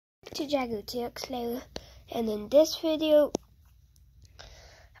to Jagu and in this video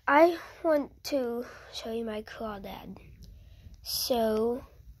I want to show you my crawdad. So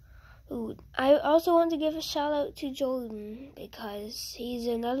I also want to give a shout out to Jordan because he's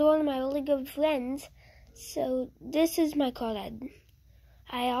another one of my really good friends. So this is my crawdad.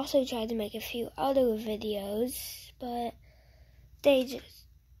 I also tried to make a few other videos, but they just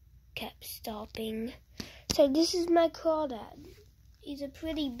kept stopping. So this is my crawdad. He's a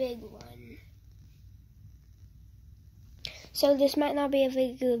pretty big one. So this might not be a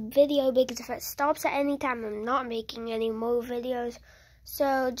very good video because if it stops at any time, I'm not making any more videos.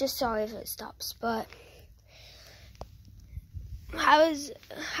 So just sorry if it stops, but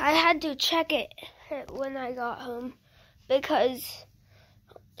I had to check it when I got home because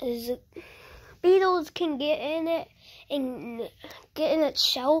beetles can get in it and get in its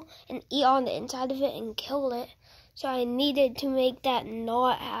shell and eat on the inside of it and kill it. So I needed to make that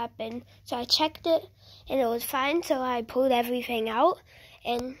not happen. So I checked it and it was fine. So I pulled everything out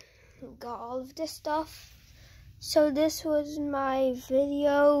and got all of this stuff. So this was my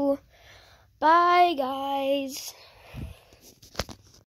video. Bye guys.